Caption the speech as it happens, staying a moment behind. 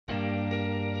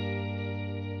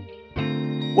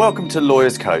Welcome to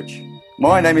Lawyers Coach.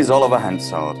 My name is Oliver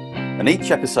Hansard, and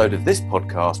each episode of this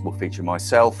podcast will feature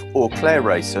myself or Claire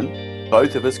Rayson,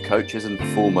 both of us coaches and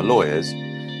former lawyers,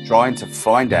 trying to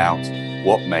find out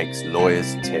what makes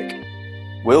lawyers tick.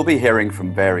 We'll be hearing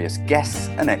from various guests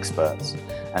and experts,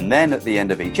 and then at the end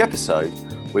of each episode,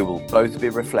 we will both be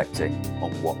reflecting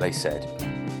on what they said.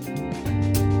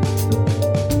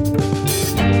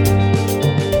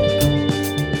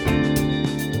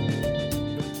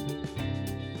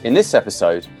 In this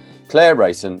episode, Claire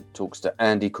Rayson talks to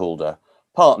Andy Calder,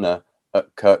 partner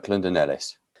at Kirkland &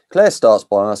 Ellis. Claire starts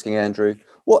by asking Andrew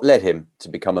what led him to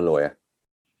become a lawyer.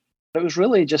 It was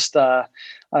really just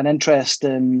an interest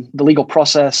in the legal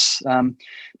process,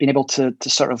 being able to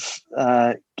sort of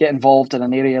get involved in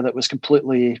an area that was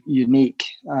completely unique.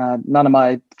 None of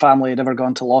my family had ever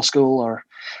gone to law school or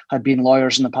had been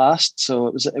lawyers in the past, so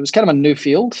it was kind of a new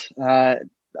field.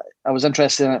 I was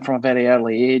interested in it from a very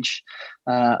early age,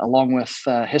 along with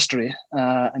history,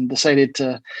 and decided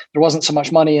there wasn't so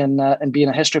much money in being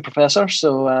a history professor,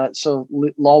 so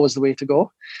law was the way to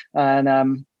go.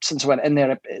 And since I went in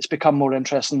there, it's become more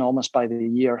interesting almost by the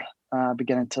year.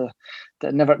 Beginning to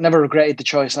never regretted the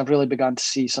choice, and I've really begun to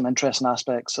see some interesting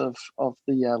aspects of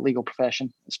the legal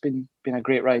profession. It's been a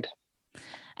great ride.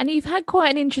 And you've had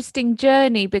quite an interesting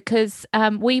journey because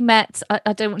we met,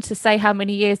 I don't want to say how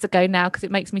many years ago now because it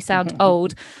makes me sound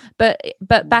old, but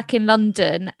back in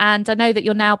London. And I know that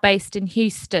you're now based in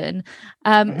Houston.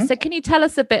 So can you tell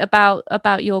us a bit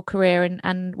about your career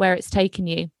and where it's taken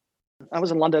you? I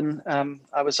was in London.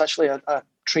 I was actually a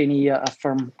trainee at a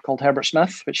firm called Herbert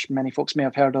Smith, which many folks may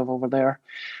have heard of over there.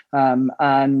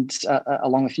 And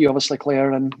along with you, obviously,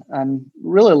 Claire, and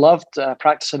really loved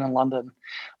practicing in London.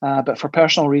 But for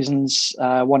personal reasons,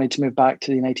 wanted to move back to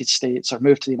the United States or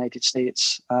move to the United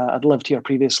States. I'd lived here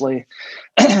previously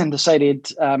and decided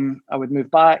I would move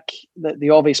back.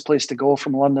 The obvious place to go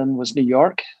from London was New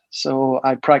York. So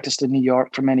I practiced in New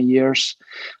York for many years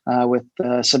with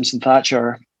Simpson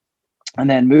Thacher, and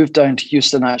then moved down to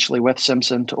Houston actually with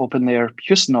Simpson to open their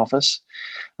Houston office.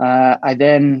 I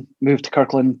then moved to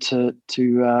Kirkland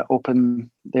to open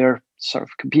their sort of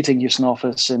competing Houston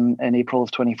office in April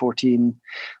of 2014,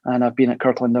 and I've been at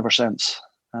Kirkland ever since.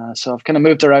 So I've kind of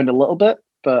moved around a little bit,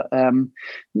 but I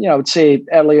would say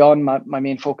early on my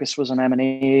main focus was on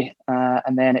M&A,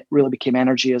 and then it really became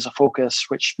energy as a focus,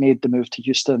 which made the move to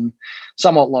Houston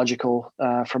somewhat logical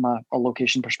from a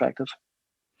location perspective.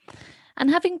 And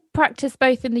having practiced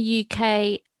both in the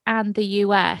UK and the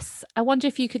US, I wonder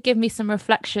if you could give me some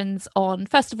reflections on,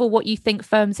 first of all, what you think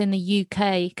firms in the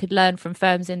UK could learn from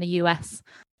firms in the US.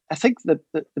 I think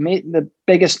the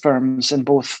biggest firms in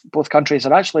both countries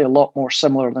are actually a lot more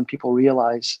similar than people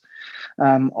realize.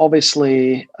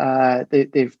 Obviously,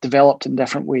 they've developed in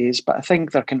different ways, but I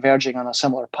think they're converging on a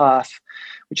similar path,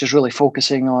 which is really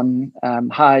focusing on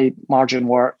high margin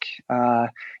work,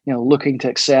 looking to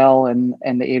excel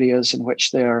in the areas in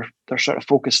which they're sort of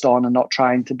focused on, and not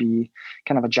trying to be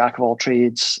kind of a jack of all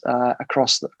trades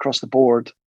across the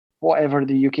board. Whatever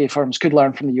the UK firms could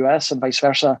learn from the US and vice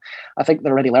versa, I think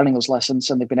they're already learning those lessons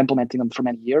and they've been implementing them for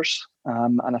many years.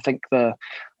 And I think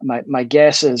my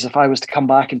guess is if I was to come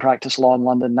back and practice law in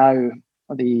London now,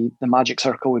 the magic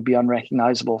circle would be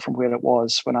unrecognizable from where it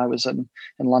was when I was in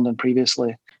London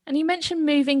previously. And you mentioned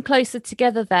moving closer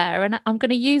together there, and I'm going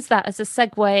to use that as a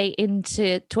segue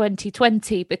into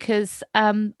 2020 because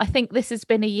I think this has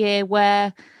been a year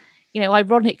where,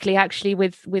 ironically, actually,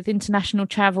 with international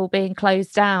travel being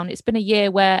closed down, it's been a year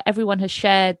where everyone has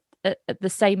shared the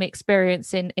same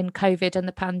experience in COVID and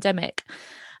the pandemic.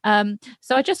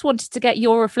 So I just wanted to get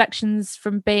your reflections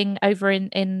from being over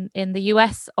in the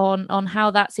US on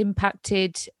how that's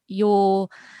impacted your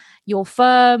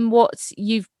firm, what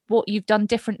you've done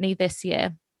differently this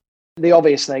year. The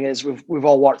obvious thing is we've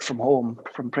all worked from home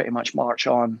from pretty much March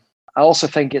on. I also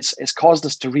think it's caused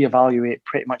us to reevaluate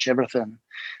pretty much everything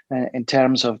in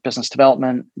terms of business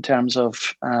development, in terms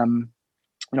of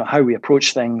how we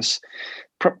approach things.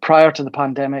 Prior to the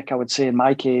pandemic, I would say in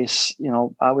my case,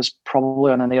 I was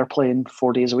probably on an airplane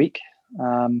 4 days a week.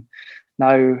 Now,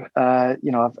 I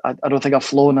don't think I've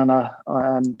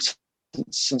flown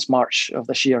since March of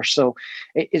this year. So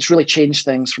it's really changed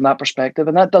things from that perspective.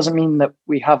 And that doesn't mean that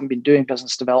we haven't been doing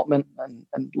business development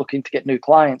and looking to get new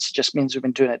clients. It just means we've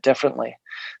been doing it differently.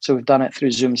 So we've done it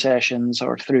through Zoom sessions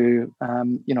or through,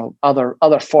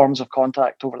 other forms of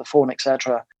contact over the phone,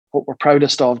 etc. What we're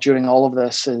proudest of during all of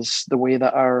this is the way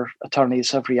that our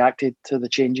attorneys have reacted to the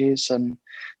changes, and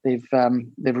they've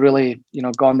really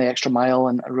gone the extra mile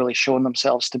and really shown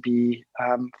themselves to be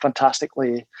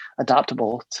fantastically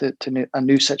adaptable to a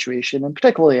new situation, and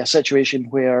particularly a situation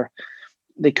where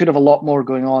they could have a lot more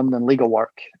going on than legal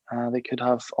work. They could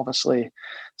have obviously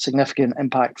significant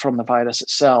impact from the virus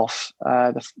itself.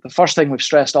 The first thing we've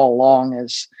stressed all along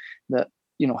is that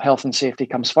health and safety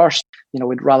comes first.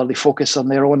 We'd rather they focus on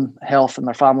their own health and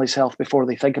their family's health before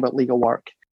they think about legal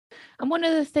work. And one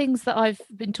of the things that I've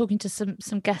been talking to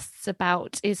some guests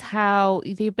about is how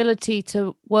the ability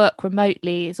to work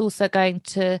remotely is also going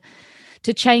to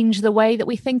change the way that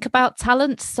we think about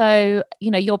talent. So,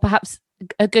 you're perhaps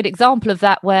a good example of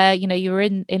that, where, you were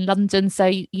in London, so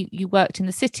you worked in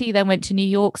the city, then went to New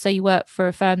York. So you worked for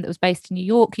a firm that was based in New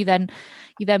York. You then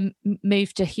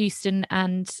moved to Houston,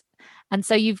 and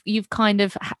so you've kind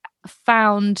of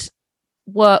found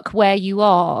work where you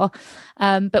are,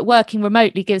 but working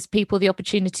remotely gives people the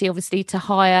opportunity, obviously, to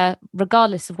hire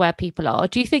regardless of where people are.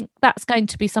 Do you think that's going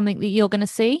to be something that you're going to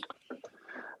see?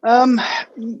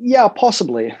 Yeah,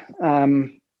 possibly.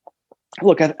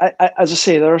 Look, as I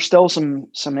say, there are still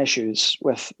some issues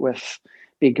with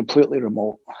being completely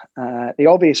remote. The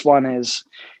obvious one is,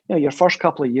 your first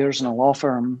couple of years in a law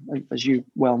firm, as you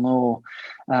well know,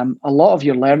 a lot of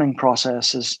your learning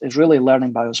process is really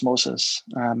learning by osmosis.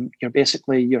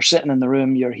 You're sitting in the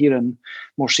room, you're hearing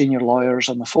more senior lawyers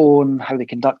on the phone, how they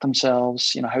conduct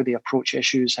themselves, how they approach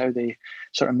issues, how they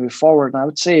sort of move forward. And I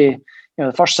would say,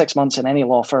 the first 6 months in any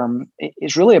law firm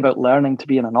is really about learning to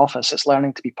be in an office. It's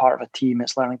learning to be part of a team.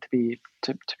 It's learning to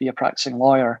be a practicing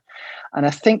lawyer. And I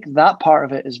think that part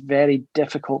of it is very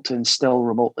difficult to instill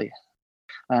remotely.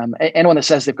 Anyone that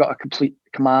says they've got a complete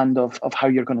command of how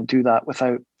you're going to do that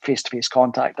without face-to-face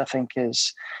contact, I think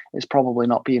is probably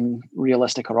not being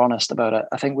realistic or honest about it.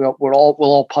 I think we'll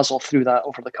all puzzle through that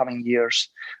over the coming years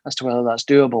as to whether that's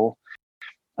doable.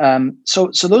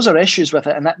 So those are issues with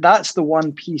it, and that's the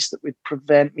one piece that would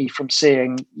prevent me from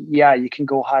saying, yeah, you can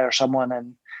go hire someone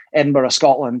in Edinburgh,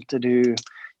 Scotland, to do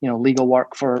legal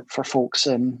work for folks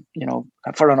in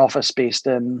for an office based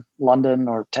in London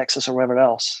or Texas or wherever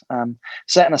else.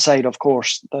 Setting aside, of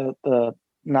course, the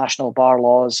national bar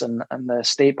laws and the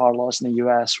state bar laws in the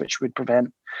US, which would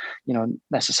prevent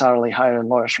necessarily hiring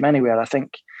lawyers from anywhere. I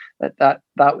think that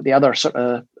the other sort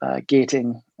of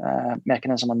gating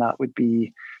mechanism on that would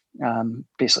be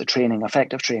basically training,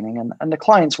 effective training, and the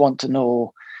clients want to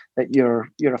know that you're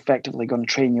effectively going to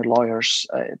train your lawyers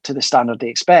to the standard they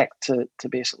expect to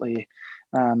basically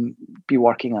be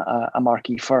working at a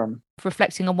marquee firm.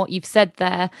 Reflecting on what you've said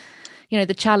there,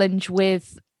 the challenge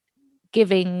with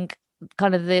giving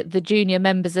kind of the junior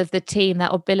members of the team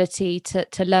that ability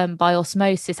to learn by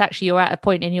osmosis. Actually, you're at a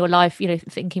point in your life,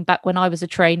 thinking back when I was a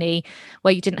trainee,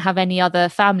 where you didn't have any other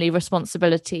family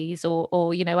responsibilities,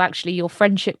 or actually your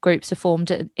friendship groups are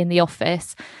formed in the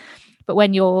office. But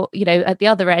when you're at the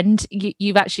other end,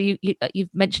 you've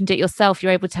mentioned it yourself,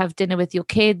 you're able to have dinner with your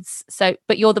kids,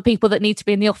 but you're the people that need to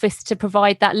be in the office to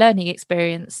provide that learning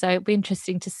experience. So it'll be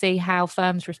interesting to see how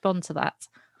firms respond to that.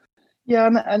 Yeah,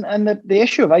 and the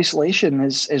issue of isolation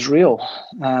is real.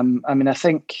 I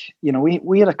think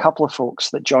we had a couple of folks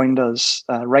that joined us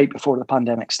right before the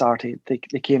pandemic started. They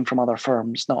came from other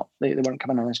firms, they weren't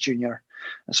coming in as junior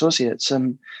associates,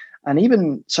 and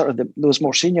even sort of those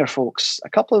more senior folks. A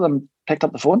couple of them picked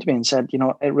up the phone to me and said,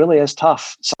 it really is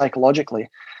tough psychologically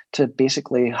to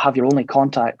basically have your only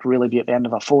contact really be at the end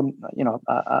of a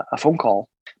phone call.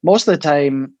 Most of the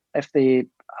time, if they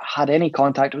had any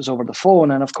contact, it was over the phone,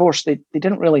 and of course they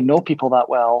didn't really know people that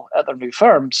well at their new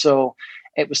firm, so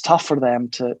it was tough for them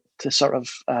to sort of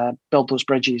build those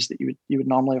bridges that you would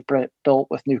normally have built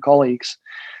with new colleagues.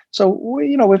 So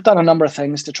we've done a number of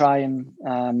things to try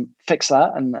and fix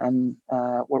that, and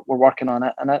we're working on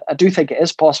it. And I do think it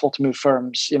is possible to move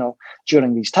firms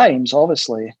during these times,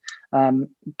 obviously,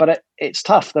 but it's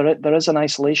tough. There is an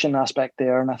isolation aspect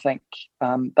there, and I think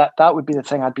that would be the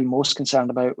thing I'd be most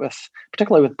concerned about,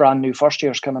 particularly with brand new first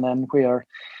years coming in, where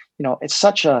it's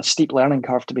such a steep learning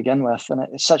curve to begin with, and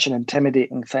it's such an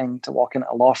intimidating thing to walk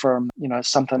into a law firm. It's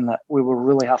something that we will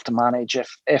really have to manage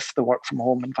if the work from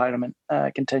home environment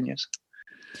continues.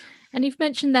 And you've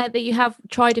mentioned there that you have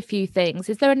tried a few things.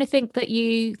 Is there anything that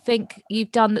you think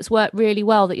you've done that's worked really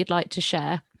well that you'd like to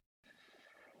share?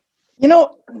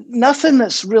 Nothing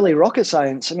that's really rocket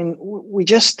science. I mean, we've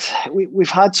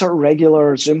had sort of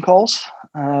regular Zoom calls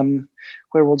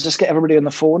where we'll just get everybody on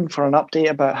the phone for an update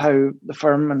about how the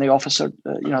firm and the office are,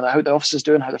 how the office is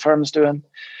doing, how the firm's doing.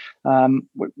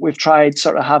 We've tried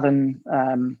sort of having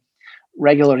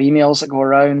regular emails that go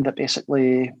around that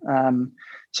basically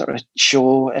sort of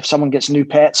show if someone gets new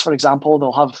pets, for example,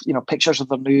 they'll have pictures of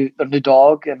their new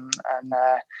dog, and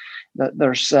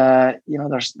there's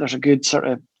a good sort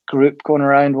of group going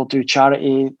around. We'll do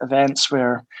charity events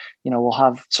where we'll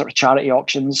have sort of charity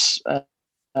auctions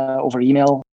over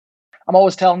email. I'm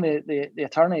always telling the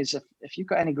attorneys, if you've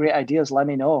got any great ideas, let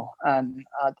me know, and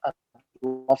I'd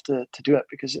love to do it,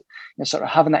 because sort of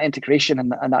having that integration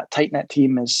and that tight knit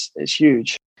team is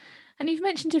huge. And you've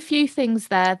mentioned a few things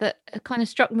there that kind of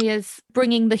struck me as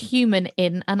bringing the human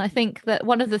in. And I think that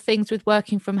one of the things with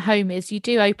working from home is you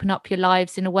do open up your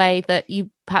lives in a way that you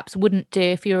perhaps wouldn't do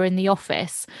if you were in the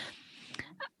office.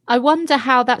 I wonder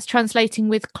how that's translating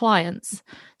with clients.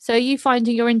 So are you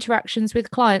finding your interactions with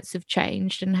clients have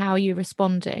changed, and how are you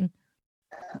responding?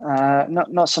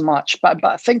 Not so much, but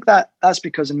I think that's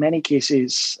because in many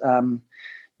cases,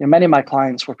 many of my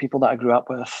clients were people that I grew up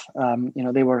with.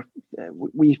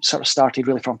 We sort of started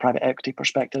really from a private equity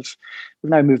perspective.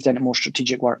 We've now moved into more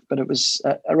strategic work, but it was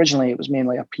originally it was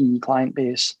mainly a PE client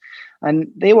base,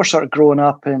 and they were sort of growing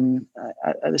up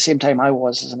at the same time I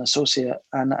was as an associate,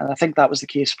 and I think that was the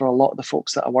case for a lot of the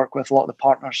folks that I work with, a lot of the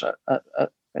partners at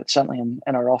certainly in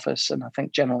our office, and I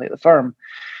think generally at the firm.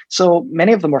 So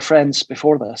many of them were friends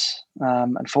before this,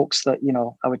 and folks that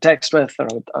I would text with, or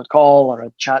I'd call, or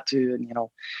I'd chat to,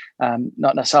 and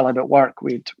not necessarily about work.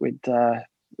 We'd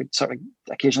sort of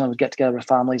occasionally would get together with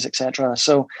families, etc.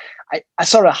 So I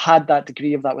sort of had that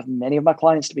degree of that with many of my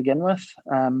clients to begin with.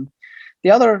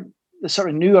 The sort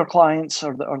of newer clients,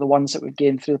 or the ones that we've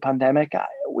gained through the pandemic,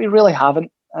 we really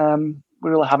haven't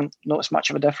noticed much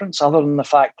of a difference, other than the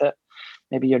fact that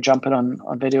maybe you're jumping on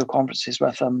video conferences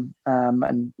with them,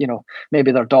 and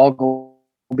maybe their dog will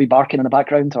be barking in the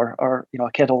background, or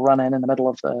a kid will run in the middle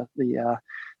of the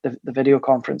video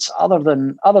conference. Other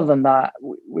than that,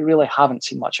 we really haven't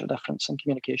seen much of a difference in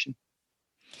communication.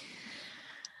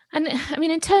 And I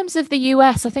mean, in terms of the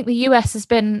US, I think the US has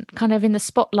been kind of in the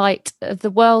spotlight of the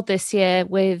world this year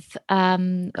with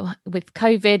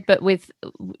COVID, but with,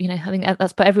 I think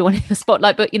that's put everyone in the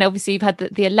spotlight. But, obviously you've had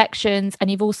the elections, and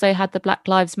you've also had the Black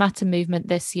Lives Matter movement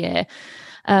this year.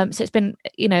 So it's been,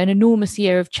 an enormous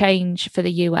year of change for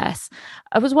the US.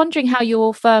 I was wondering how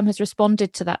your firm has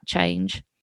responded to that change.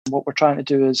 What we're trying to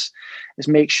do is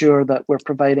make sure that we're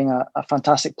providing a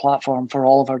fantastic platform for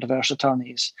all of our diverse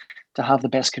attorneys to have the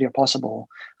best career possible.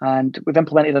 And we've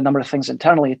implemented a number of things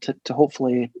internally to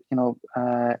hopefully,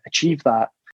 achieve that.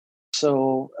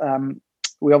 So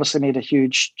we obviously made a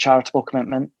huge charitable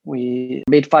commitment. We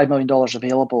made $5 million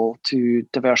available to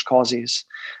diverse causes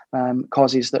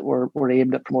that were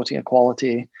aimed at promoting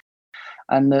equality.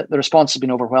 And the response has been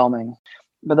overwhelming.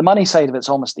 But the money side of it's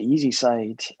almost the easy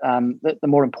side. The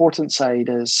more important side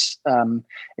is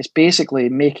basically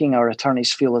making our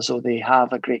attorneys feel as though they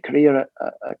have a great career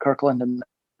at Kirkland, and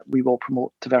we will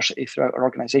promote diversity throughout our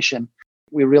organisation.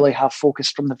 We really have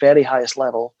focused from the very highest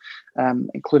level,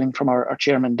 including from our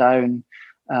chairman down,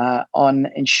 on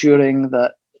ensuring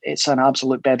that it's an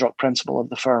absolute bedrock principle of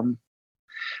the firm.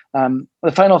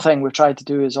 The final thing we've tried to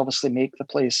do is obviously make the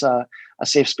place a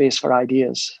safe space for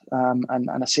ideas, and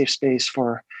a safe space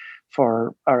for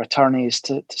our attorneys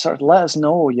to sort of let us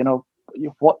know,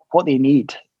 what they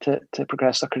need to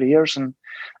progress their careers,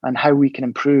 and how we can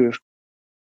improve.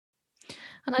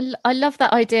 And I love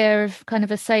that idea of kind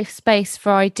of a safe space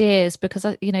for ideas, because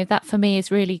that for me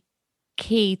is really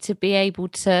key, to be able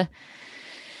to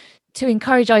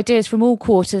encourage ideas from all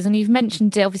quarters. And you've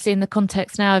mentioned it obviously in the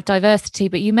context now of diversity,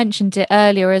 but you mentioned it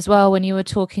earlier as well when you were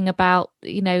talking about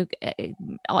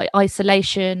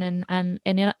isolation and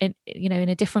in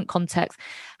a different context.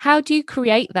 How do you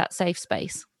create that safe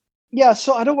space? Yeah,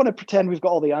 so I don't want to pretend we've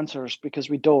got all the answers, because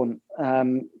we don't.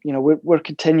 We're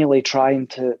continually trying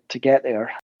to get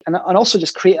there, and also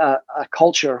just create a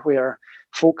culture where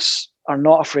folks are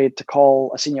not afraid to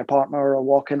call a senior partner or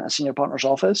walk in a senior partner's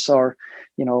office, or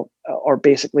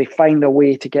basically find a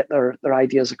way to get their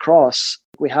ideas across.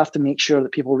 We have to make sure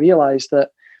that people realize that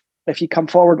if you come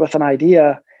forward with an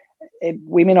idea,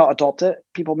 we may not adopt it.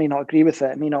 People may not agree with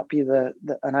it. It may not be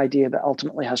an idea that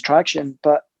ultimately has traction,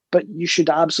 but you should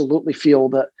absolutely feel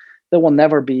that there will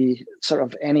never be sort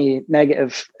of any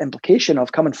negative implication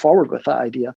of coming forward with that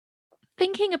idea.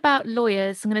 Thinking about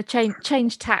lawyers, I'm going to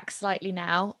change tack slightly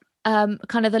now.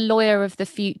 Kind of the lawyer of the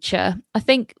future. I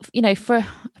think, for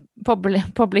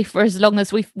probably for as long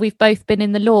as we've both been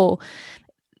in the law,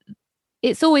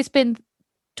 it's always been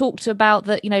talked about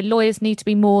that, lawyers need to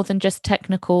be more than just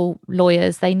technical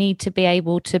lawyers. They need to be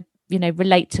able to,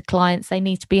 relate to clients. They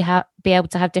need to be able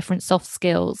to have different soft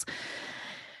skills.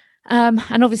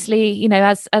 And obviously,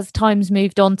 as time's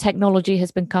moved on, technology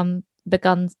has begun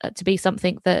to be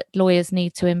something that lawyers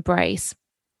need to embrace.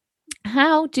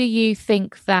 How do you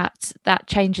think that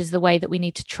changes the way that we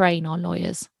need to train our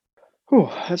lawyers?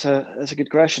 Oh, that's a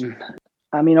good question.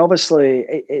 I mean, obviously,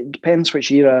 it depends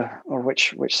which era or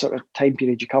which sort of time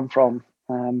period you come from.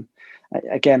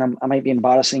 again, I might be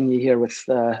embarrassing you here with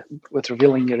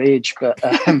revealing your age, but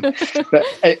but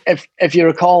if you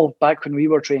recall, back when we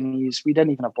were trainees, we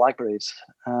didn't even have BlackBerries.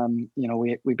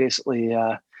 We basically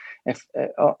if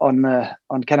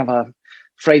on kind of a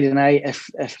Friday night,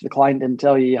 if the client didn't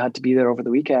tell you had to be there over the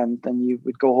weekend, then you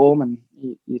would go home and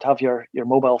you'd have your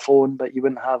mobile phone, but you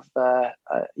wouldn't have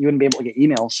you wouldn't be able to get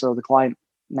emails. So the client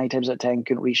 9 times out of 10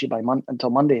 couldn't reach you until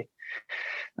Monday.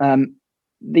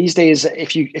 These days,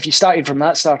 if you started from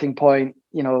that starting point,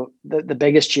 the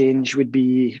biggest change would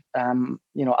be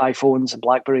iPhones and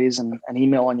BlackBerries and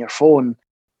email on your phone.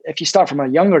 If you start from a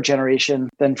younger generation,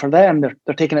 then for them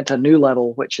they're taking it to a new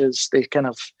level, which is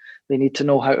they need to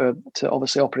know how to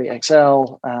obviously operate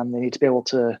Excel. They need to be able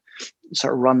to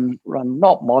sort of run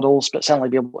not models, but certainly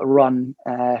be able to run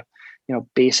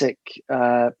basic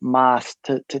math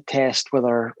to test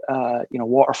whether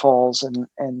waterfalls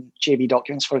and JV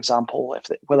documents, for example,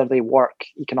 whether they work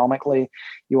economically.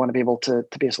 You want to be able to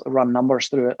basically run numbers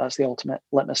through it. That's the ultimate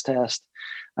litmus test.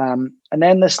 And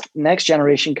then this next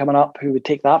generation coming up, who would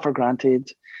take that for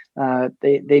granted,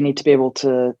 they need to be able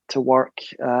to work,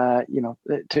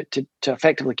 to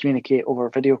effectively communicate over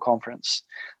a video conference,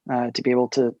 to be able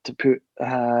to put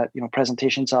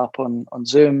presentations up on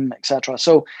Zoom, etc.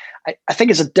 So I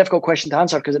think it's a difficult question to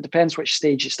answer because it depends which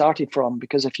stage you started from.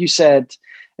 Because if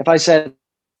I said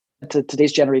to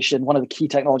today's generation, one of the key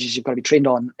technologies you've got to be trained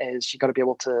on is you've got to be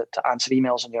able to answer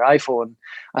emails on your iPhone,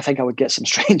 I think I would get some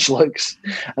strange looks.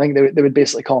 I think they would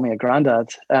basically call me a granddad.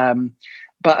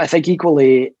 But I think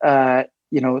equally, the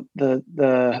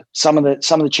some of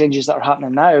the changes that are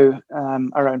happening now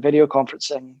around video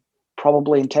conferencing,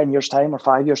 probably in 10 years' time or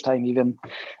 5 years' time, even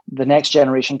the next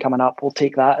generation coming up will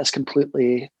take that as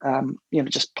completely,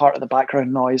 just part of the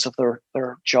background noise of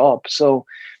their job. So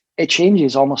it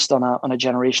changes almost on a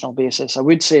generational basis. I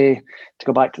would say, to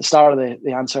go back to the start of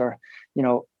the answer,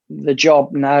 the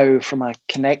job now from a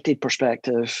connected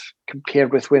perspective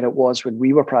compared with where it was when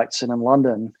we were practicing in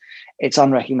London, it's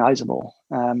unrecognizable,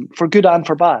 for good and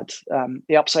for bad.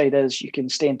 The upside is you can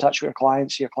stay in touch with your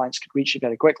clients. Your clients can reach you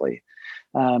very quickly.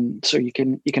 So you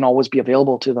can always be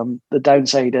available to them. The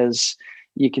downside is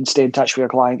you can stay in touch with your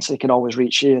clients. They can always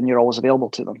reach you and you're always available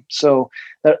to them. So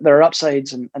there are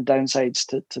upsides and downsides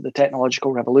to the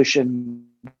technological revolution,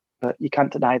 but you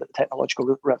can't deny that the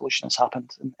technological revolution has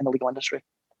happened in the legal industry.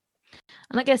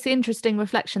 And I guess the interesting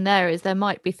reflection there is there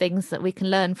might be things that we can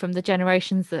learn from the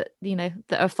generations that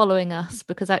are following us,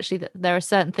 because actually there are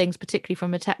certain things, particularly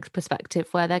from a tech perspective,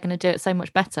 where they're going to do it so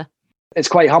much better. It's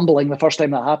quite humbling the first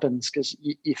time that happens, because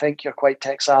you think you're quite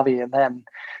tech savvy, and then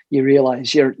you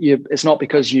realize it's not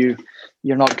because you're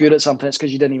not good at something, it's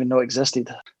because you didn't even know it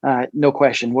existed. No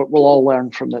question. We'll all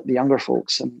learn from the younger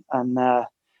folks, and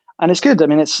it's good. I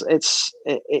mean,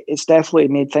 it's definitely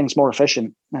made things more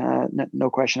efficient. No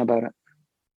question about it.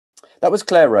 That was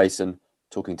Claire Rayson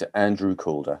talking to Andrew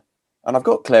Calder, and I've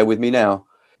got Claire with me now.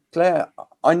 Claire,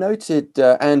 I noted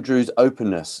Andrew's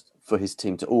openness for his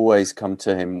team to always come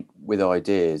to him with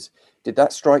ideas. Did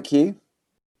that strike you?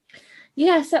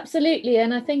 Yes, absolutely.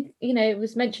 And I think, it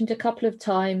was mentioned a couple of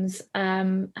times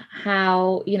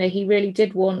how, he really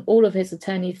did want all of his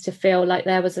attorneys to feel like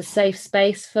there was a safe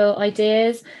space for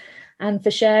ideas and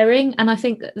for sharing. And I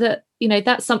think that,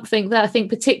 that's something that I think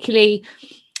particularly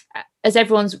as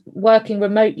everyone's working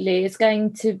remotely is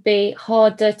going to be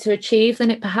harder to achieve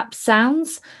than it perhaps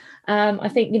sounds. I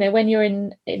think, when you're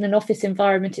in an office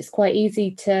environment, it's quite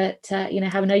easy to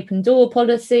have an open door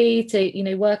policy,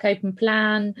 to, work open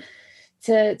plan,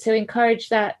 to encourage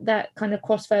that kind of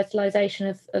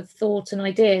cross-fertilization of thought and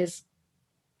ideas.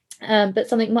 But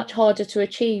something much harder to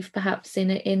achieve perhaps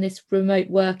in this remote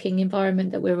working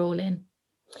environment that we're all in.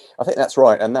 I think that's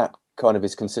right. And that kind of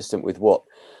is consistent with what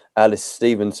Alice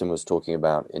Stevenson was talking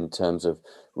about in terms of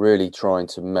really trying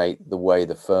to make the way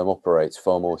the firm operates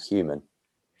far more human.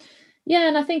 Yeah,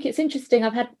 and I think it's interesting.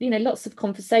 I've had, lots of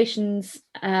conversations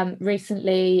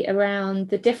recently around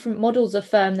the different models of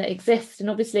firm that exist. And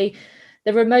obviously,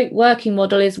 the remote working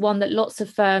model is one that lots of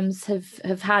firms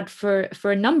have had for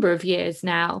a number of years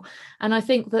now. And I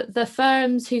think that the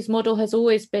firms whose model has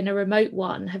always been a remote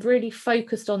one have really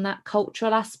focused on that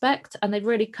cultural aspect. And they've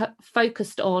really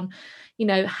focused on,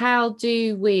 how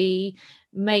do we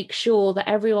make sure that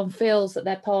everyone feels that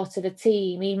they're part of a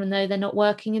team, even though they're not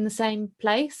working in the same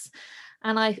place.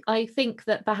 And I think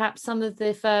that perhaps some of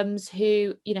the firms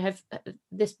who, have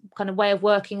this kind of way of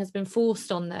working has been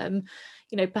forced on them,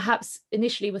 perhaps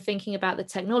initially were thinking about the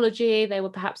technology, they were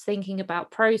perhaps thinking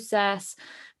about process.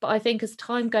 But I think as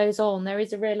time goes on, there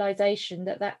is a realization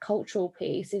that cultural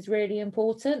piece is really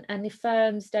important. And if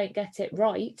firms don't get it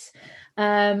right,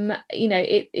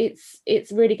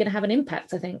 it's really going to have an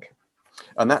impact, I think.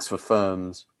 And that's for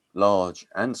firms large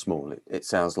and small. It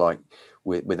sounds like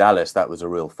with Alice, that was a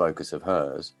real focus of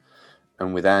hers.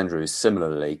 And with Andrew,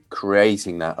 similarly,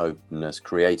 creating that openness,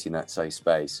 creating that safe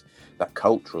space, that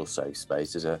cultural safe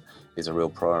space is a real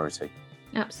priority.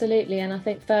 Absolutely. And I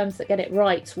think firms that get it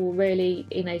right will really,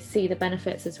 see the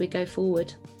benefits as we go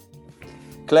forward.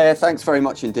 Claire, thanks very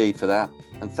much indeed for that.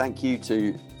 And thank you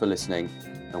for listening.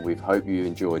 And we hope you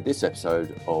enjoyed this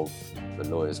episode of The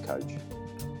Lawyer's Coach.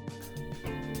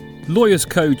 Lawyer's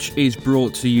Coach is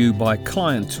brought to you by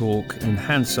Client Talk and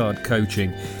Hansard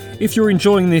Coaching. If you're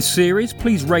enjoying this series,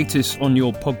 please rate us on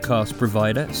your podcast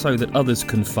provider so that others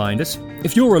can find us.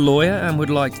 If you're a lawyer and would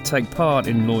like to take part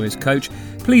in Lawyer's Coach,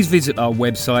 please visit our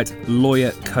website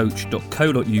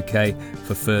lawyercoach.co.uk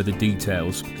for further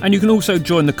details. And you can also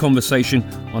join the conversation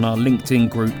on our LinkedIn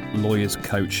group Lawyer's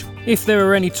Coach. If there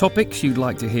are any topics you'd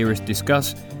like to hear us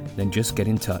discuss, then just get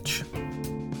in touch.